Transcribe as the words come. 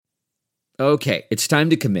Okay, it's time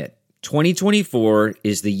to commit. 2024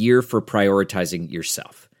 is the year for prioritizing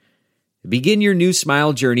yourself. Begin your new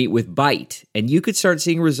smile journey with Byte, and you could start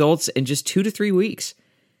seeing results in just 2 to 3 weeks.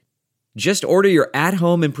 Just order your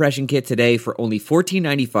at-home impression kit today for only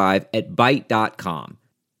 $14.95 at Byte.com.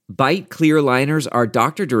 Byte clear liners are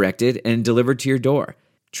doctor-directed and delivered to your door.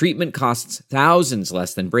 Treatment costs thousands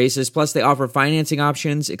less than braces, plus they offer financing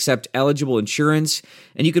options, accept eligible insurance,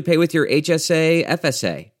 and you could pay with your HSA,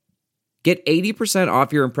 FSA. Get 80%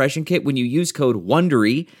 off your impression kit when you use code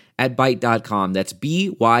WONDERY at Byte.com. That's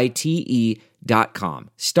BYTE.com.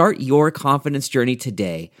 Start your confidence journey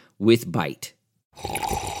today with Byte.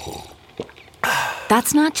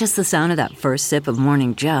 That's not just the sound of that first sip of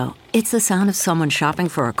Morning Joe. It's the sound of someone shopping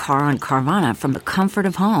for a car on Carvana from the comfort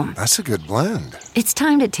of home. That's a good blend. It's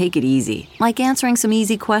time to take it easy, like answering some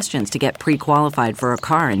easy questions to get pre-qualified for a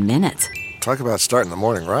car in minutes. Talk about starting the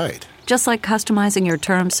morning right. Just like customizing your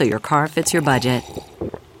terms so your car fits your budget.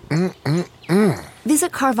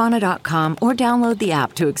 Visit Carvana.com or download the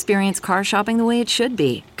app to experience car shopping the way it should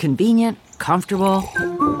be. Convenient, comfortable.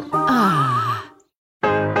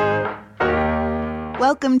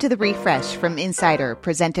 Welcome to The Refresh from Insider,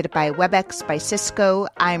 presented by WebEx by Cisco.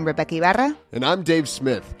 I'm Rebecca Ibarra. And I'm Dave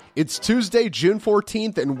Smith. It's Tuesday, June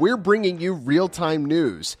 14th, and we're bringing you real-time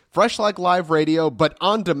news. Fresh like live radio, but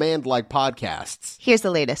on demand like podcasts. Here's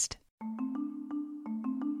the latest.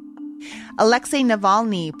 Alexei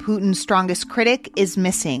Navalny, Putin's strongest critic, is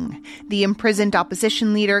missing. The imprisoned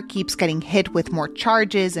opposition leader keeps getting hit with more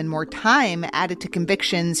charges and more time added to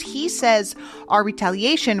convictions he says are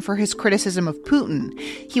retaliation for his criticism of Putin.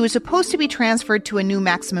 He was supposed to be transferred to a new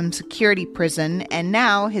maximum security prison, and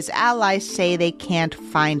now his allies say they can't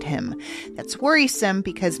find him. That's worrisome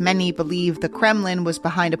because many believe the Kremlin was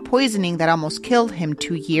behind a poisoning that almost killed him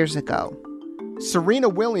 2 years ago. Serena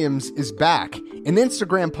Williams is back. An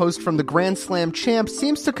Instagram post from the Grand Slam champ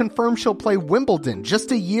seems to confirm she'll play Wimbledon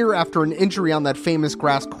just a year after an injury on that famous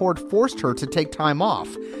grass court forced her to take time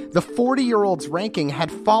off. The 40-year-old's ranking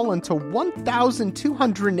had fallen to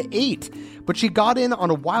 1,208, but she got in on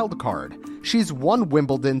a wild card. She's won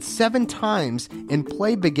Wimbledon 7 times, and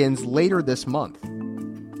play begins later this month.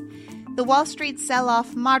 The Wall Street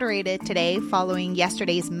sell-off moderated today following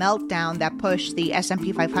yesterday's meltdown that pushed the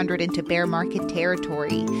S&P 500 into bear market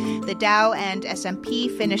territory. The Dow and S&P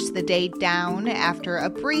finished the day down after a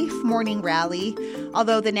brief morning rally,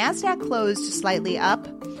 although the Nasdaq closed slightly up.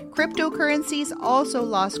 Cryptocurrencies also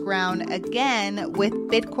lost ground again, with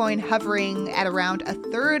Bitcoin hovering at around a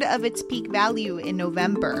third of its peak value in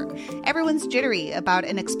November. Everyone's jittery about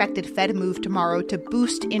an expected Fed move tomorrow to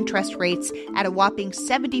boost interest rates at a whopping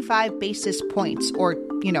 75 basis points, or,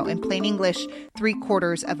 in plain English,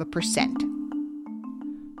 0.75%.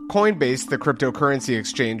 Coinbase, the cryptocurrency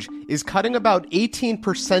exchange, is cutting about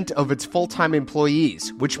 18% of its full-time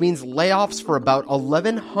employees, which means layoffs for about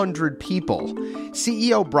 1,100 people.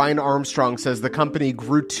 CEO Brian Armstrong says the company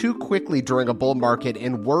grew too quickly during a bull market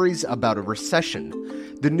and worries about a recession.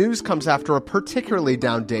 The news comes after a particularly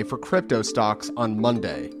down day for crypto stocks on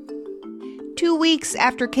Monday. 2 weeks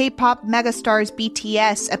after K-pop megastars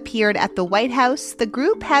BTS appeared at the White House, the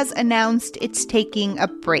group has announced it's taking a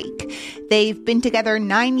break. They've been together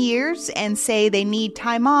 9 years and say they need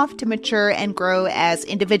time off to mature and grow as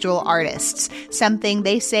individual artists, something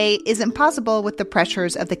they say isn't possible with the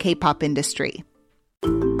pressures of the K-pop industry.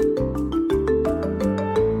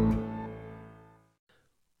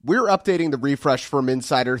 We're updating the Refresh from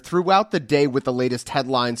Insider throughout the day with the latest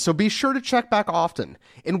headlines, so be sure to check back often.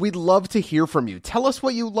 And we'd love to hear from you. Tell us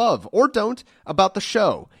what you love, or don't, about the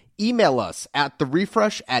show. Email us at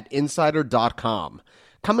therefresh@insider.com.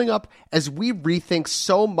 Coming up, as we rethink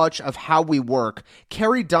so much of how we work,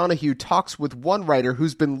 Carrie Donahue talks with one writer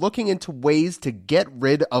who's been looking into ways to get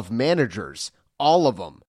rid of managers. All of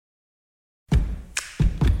them.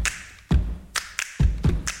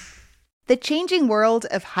 The changing world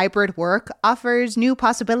of hybrid work offers new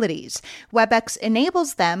possibilities. WebEx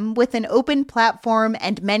enables them with an open platform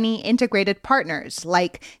and many integrated partners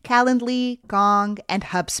like Calendly, Gong, and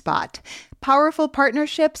HubSpot. Powerful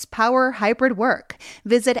partnerships power hybrid work.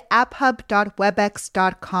 Visit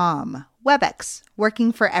apphub.webex.com. WebEx,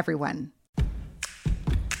 working for everyone.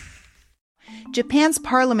 Japan's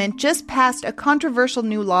parliament just passed a controversial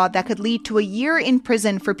new law that could lead to a year in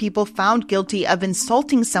prison for people found guilty of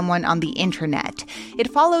insulting someone on the internet.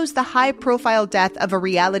 It follows the high-profile death of a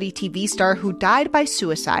reality TV star who died by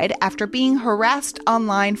suicide after being harassed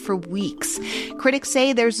online for weeks. Critics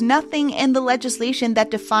say there's nothing in the legislation that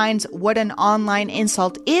defines what an online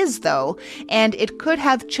insult is, though, and it could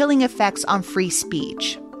have chilling effects on free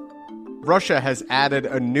speech. Russia has added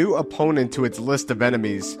a new opponent to its list of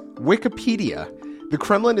enemies, Wikipedia. The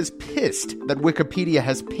Kremlin is pissed that Wikipedia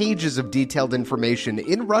has pages of detailed information,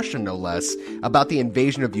 in Russian no less, about the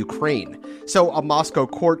invasion of Ukraine. So a Moscow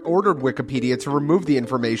court ordered Wikipedia to remove the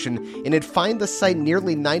information, and it fined the site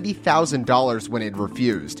nearly $90,000 when it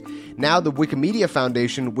refused. Now the Wikimedia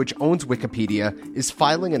Foundation, which owns Wikipedia, is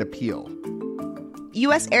filing an appeal.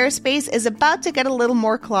 U.S. airspace is about to get a little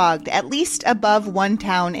more clogged, at least above one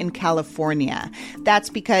town in California. That's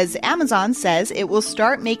because Amazon says it will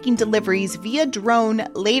start making deliveries via drone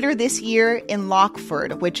later this year in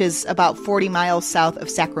Lockford, which is about 40 miles south of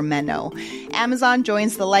Sacramento. Amazon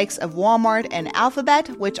joins the likes of Walmart and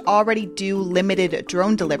Alphabet, which already do limited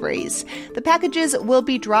drone deliveries. The packages will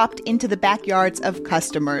be dropped into the backyards of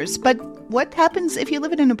customers. But what happens if you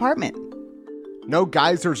live in an apartment? No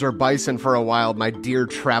geysers or bison for a while, my dear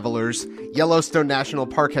travelers. Yellowstone National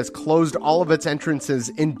Park has closed all of its entrances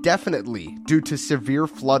indefinitely due to severe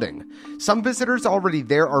flooding. Some visitors already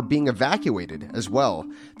there are being evacuated as well.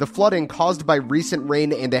 The flooding caused by recent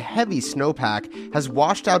rain and a heavy snowpack has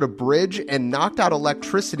washed out a bridge and knocked out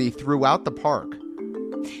electricity throughout the park.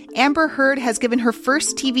 Amber Heard has given her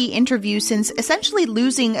first TV interview since essentially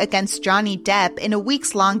losing against Johnny Depp in a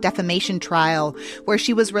weeks-long defamation trial, where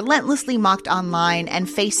she was relentlessly mocked online and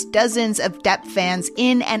faced dozens of Depp fans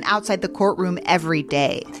in and outside the courtroom every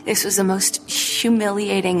day. This was the most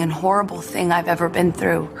humiliating and horrible thing I've ever been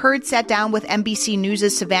through. Heard sat down with NBC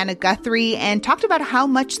News' Savannah Guthrie and talked about how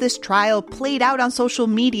much this trial played out on social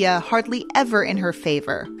media, hardly ever in her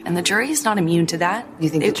favor. And the jury is not immune to that. You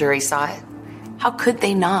think the jury saw it? How could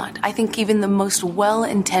they not? I think even the most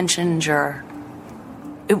well-intentioned juror,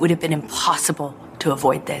 it would have been impossible to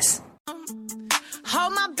avoid this.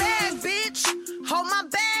 Hold my bag, bitch. Hold my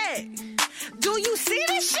bag. Do you see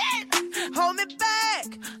this shit? Hold me back.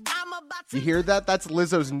 I'm about to... You hear that? That's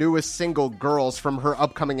Lizzo's newest single, Girls, from her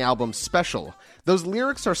upcoming album, Special. Those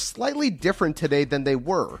lyrics are slightly different today than they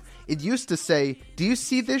were. It used to say, do you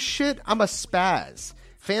see this shit? I'm a spaz.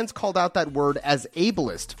 Fans called out that word as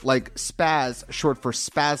ableist, like spaz, short for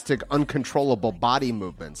spastic, uncontrollable body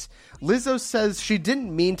movements. Lizzo says she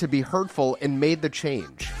didn't mean to be hurtful and made the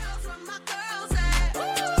change.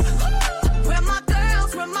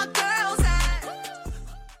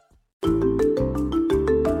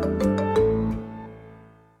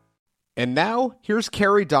 And now, here's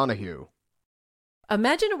Carrie Donahue.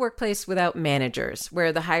 Imagine a workplace without managers,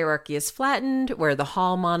 where the hierarchy is flattened, where the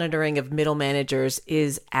hall monitoring of middle managers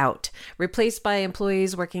is out, replaced by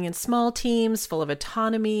employees working in small teams full of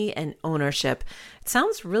autonomy and ownership. It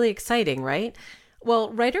sounds really exciting, right?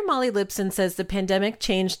 Well, writer Molly Lipson says the pandemic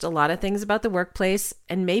changed a lot of things about the workplace,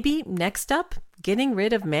 and maybe next up, getting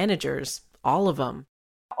rid of managers, all of them.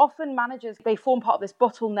 Often managers, they form part of this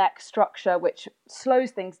bottleneck structure which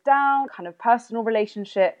slows things down, kind of personal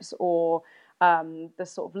relationships or the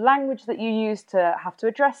sort of language that you use to have to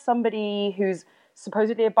address somebody who's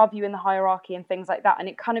supposedly above you in the hierarchy and things like that. And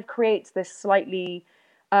it kind of creates this slightly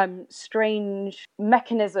strange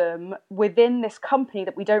mechanism within this company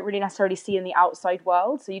that we don't really necessarily see in the outside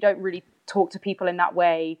world. So you don't really talk to people in that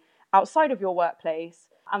way outside of your workplace.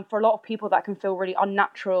 And for a lot of people, that can feel really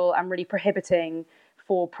unnatural and really prohibiting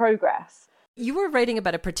for progress. You were writing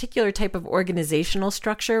about a particular type of organizational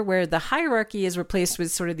structure where the hierarchy is replaced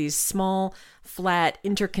with sort of these small, flat,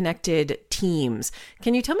 interconnected teams.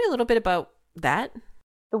 Can you tell me a little bit about that?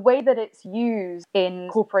 The way that it's used in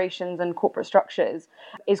corporations and corporate structures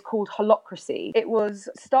is called holacracy. It was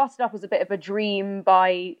started up as a bit of a dream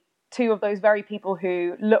by two of those very people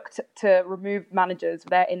who looked to remove managers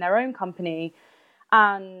in their own company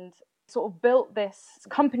and sort of built this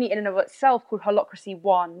company in and of itself called Holacracy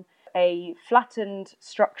One, a flattened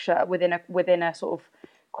structure within a sort of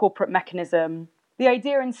corporate mechanism. The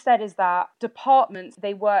idea instead is that departments,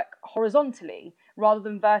 they work horizontally rather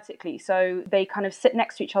than vertically. So they kind of sit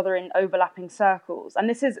next to each other in overlapping circles. And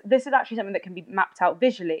this is actually something that can be mapped out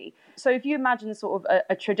visually. So if you imagine sort of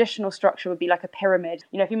a traditional structure would be like a pyramid.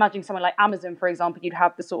 You know, if you imagine someone like Amazon, for example, you'd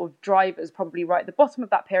have the sort of drivers probably right at the bottom of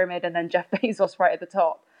that pyramid and then Jeff Bezos right at the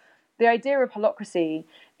top. The idea of holacracy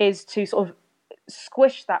is to sort of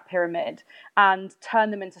squish that pyramid and turn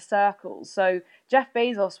them into circles. So Jeff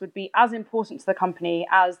Bezos would be as important to the company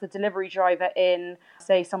as the delivery driver in,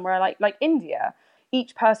 say, somewhere like India.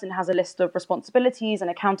 Each person has a list of responsibilities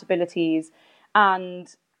and accountabilities,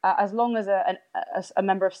 and as long as a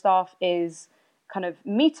member of staff is kind of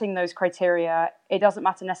meeting those criteria, it doesn't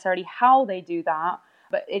matter necessarily how they do that,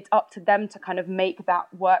 but it's up to them to kind of make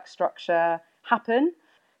that work structure happen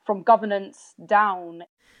from governance down.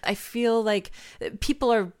 I feel like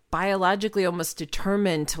people are biologically almost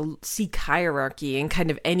determined to seek hierarchy in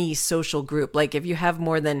kind of any social group. Like if you have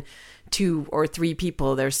more than 2 or 3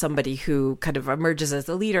 people, there's somebody who kind of emerges as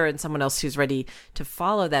a leader and someone else who's ready to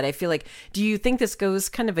follow that. I feel like, do you think this goes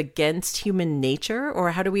kind of against human nature,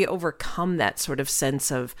 or how do we overcome that sort of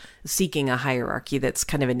sense of seeking a hierarchy that's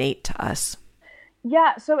kind of innate to us?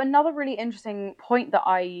 Yeah, so another really interesting point that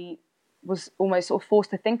I was almost sort of forced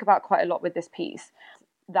to think about quite a lot with this piece,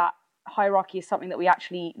 that hierarchy is something that we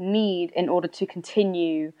actually need in order to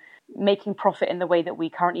continue making profit in the way that we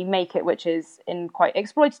currently make it, which is in quite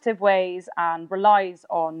exploitative ways and relies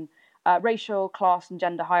on racial, class and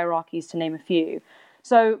gender hierarchies, to name a few.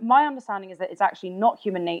 So my understanding is that it's actually not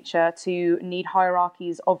human nature to need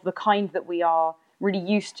hierarchies of the kind that we are really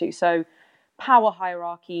used to. So power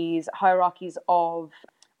hierarchies, hierarchies of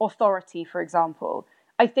authority, for example.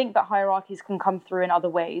 I think that hierarchies can come through in other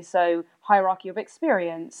ways. So hierarchy of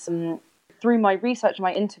experience. Through my research and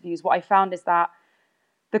my interviews, what I found is that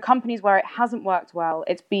the companies where it hasn't worked well,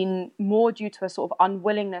 it's been more due to a sort of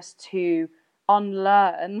unwillingness to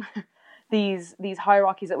unlearn these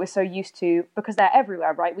hierarchies that we're so used to, because they're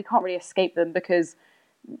everywhere, right? We can't really escape them because,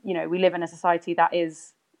 you know, we live in a society that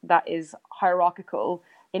is hierarchical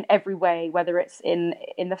in every way, whether it's in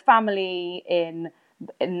the family, in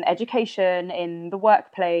education, in the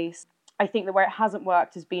workplace. I think that where it hasn't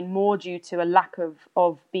worked has been more due to a lack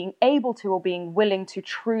of being able to or being willing to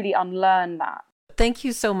truly unlearn that. Thank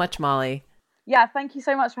you so much, Molly. Yeah, thank you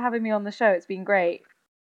so much for having me on the show. It's been great.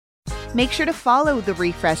 Make sure to follow The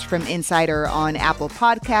Refresh from Insider on Apple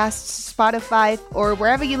Podcasts, Spotify, or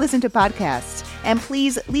wherever you listen to podcasts. And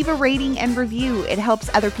please leave a rating and review. It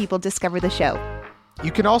helps other people discover the show.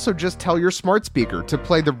 You can also just tell your smart speaker to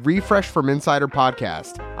play the Refresh from Insider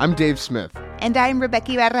podcast. I'm Dave Smith. And I'm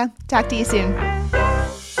Rebecca Ibarra. Talk to you soon.